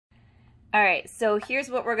All right, so here's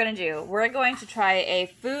what we're going to do. We're going to try a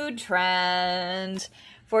food trend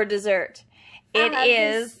for dessert. It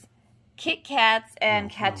is KitKats and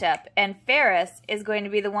ketchup, and Ferris is going to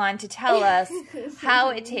be the one to tell us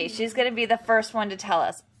how it tastes. She's going to be the first one to tell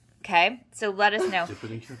us, okay? So let us know. Dip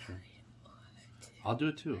it in ketchup. I'll do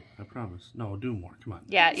it too, I promise. No, do more, come on.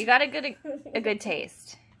 Yeah, you got a good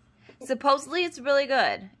taste. Supposedly it's really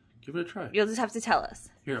good. Give it a try. You'll just have to tell us.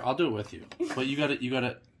 Here, I'll do it with you. But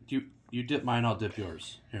you dip mine, I'll dip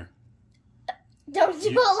yours. Here. Don't do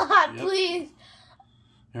a lot, please.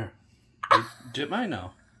 Here. You dip mine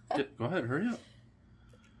now. Go ahead, hurry up.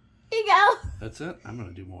 Here you go. That's it? I'm going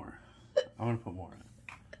to do more. I'm going to put more in.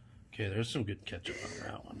 Okay, there's some good ketchup on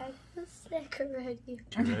that one. I feel sick already. You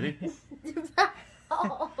ready?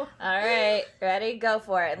 Oh. All right, ready? Go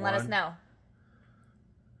for it and let us know.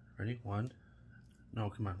 Ready? 1. No,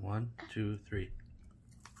 come on. 1, 2, 3.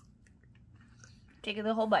 Take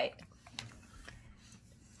the whole bite.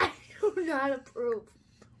 I do not approve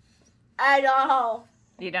at all.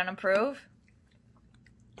 You don't approve?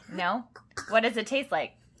 No? What does it taste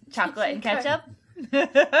like? Chocolate and ketchup? You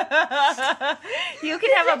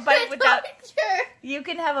can have a bite without. You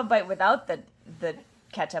can have a bite without the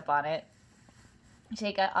ketchup on it.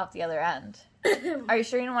 Take it off the other end. Are you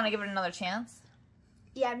sure you don't want to give it another chance?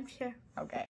 Yeah, I'm sure. Okay.